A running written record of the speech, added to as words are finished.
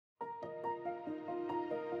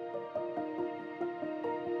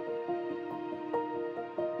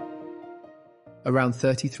Around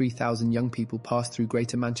 33,000 young people pass through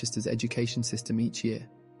Greater Manchester's education system each year.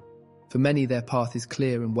 For many, their path is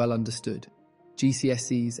clear and well understood: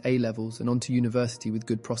 GCSEs, A-levels, and onto university with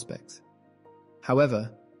good prospects.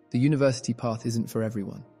 However, the university path isn't for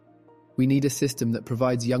everyone. We need a system that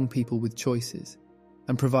provides young people with choices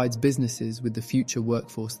and provides businesses with the future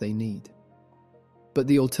workforce they need. But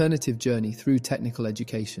the alternative journey through technical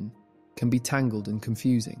education can be tangled and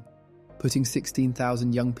confusing, putting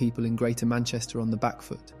 16,000 young people in Greater Manchester on the back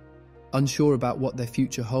foot, unsure about what their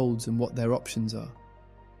future holds and what their options are.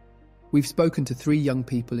 We've spoken to 3 young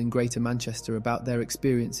people in Greater Manchester about their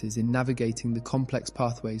experiences in navigating the complex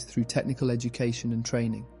pathways through technical education and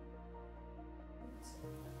training.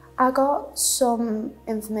 I got some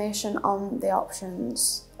information on the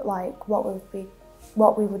options, like what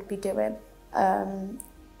we would be doing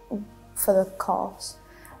for the course,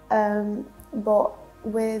 but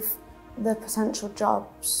with the potential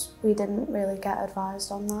jobs, we didn't really get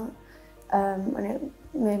advised on that, and it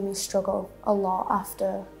made me struggle a lot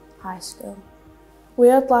after high school. We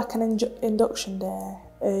had like an induction day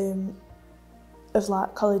of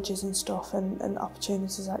like colleges and stuff and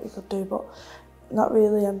opportunities that you could do, but not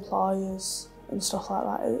really employers and stuff like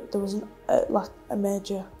that. There wasn't like a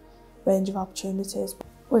major range of opportunities.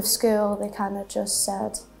 With school, they kind of just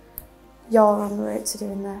said, you're on the route to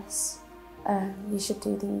doing this, you should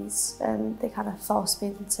do these, and they kind of forced me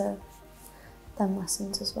into them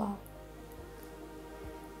lessons as well.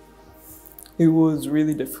 It was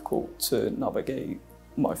really difficult to navigate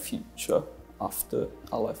my future after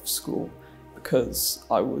I left school because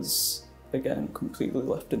I was, again, completely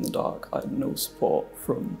left in the dark. I had no support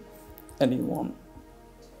from anyone.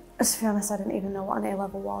 To be honest, I didn't even know what an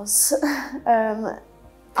A-level was.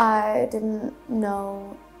 I didn't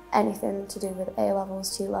know anything to do with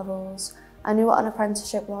A-levels, T-levels. I knew what an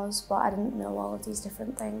apprenticeship was, but I didn't know all of these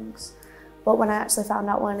different things. But when I actually found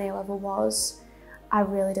out what an A-level was, I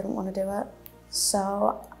really didn't want to do it.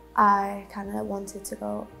 So I kind of wanted to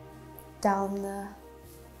go down the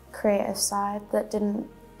creative side that didn't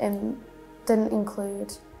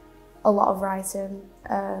include a lot of writing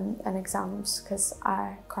and exams, because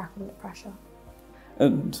I crack under pressure.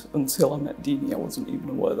 And until I met Deanie, I wasn't even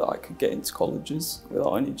aware that I could get into colleges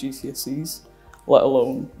without any GCSEs, let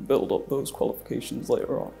alone build up those qualifications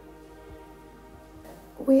later on.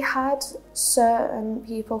 We had certain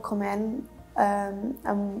people come in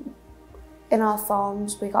and in our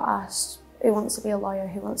forms we got asked who wants to be a lawyer,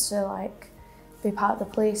 who wants to like be part of the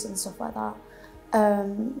police and stuff like that.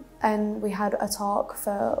 And we had a talk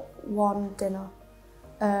for one dinner,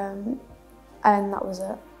 and that was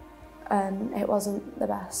it. And it wasn't the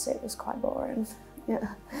best, it was quite boring.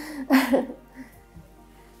 Yeah.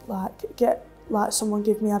 Like someone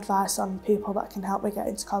give me advice on people that can help me get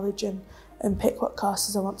into college and pick what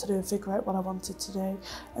courses I want to do and figure out what I wanted to do.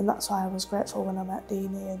 And that's why I was grateful when I met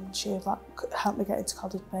Deanie, and she helped me get into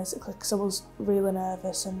college basically, because I was really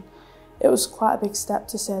nervous, and it was quite a big step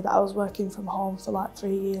to say that I was working from home for like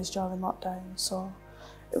 3 years during lockdown, so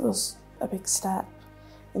it was a big step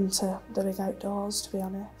into the big outdoors, to be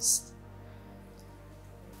honest.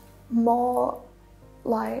 More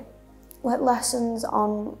like lessons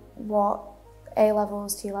on what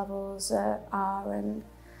A-levels, T-levels are, and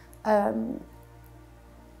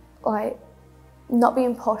like not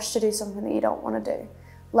being pushed to do something that you don't want to do,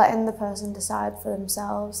 letting the person decide for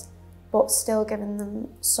themselves, but still giving them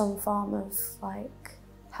some form of like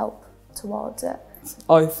help towards it.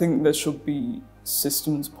 I think there should be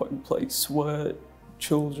systems put in place where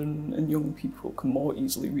children and young people can more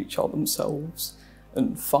easily reach out themselves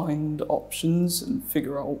and find options and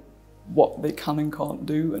figure out what they can and can't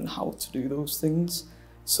do and how to do those things,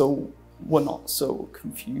 so we're not so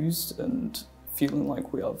confused and feeling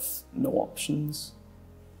like we have no options.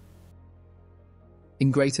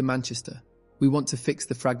 In Greater Manchester, we want to fix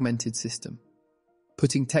the fragmented system,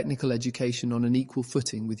 putting technical education on an equal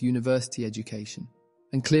footing with university education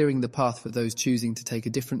and clearing the path for those choosing to take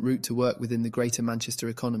a different route to work within the Greater Manchester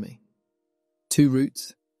economy. 2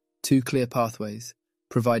 routes, 2 clear pathways,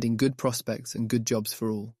 providing good prospects and good jobs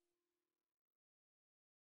for all.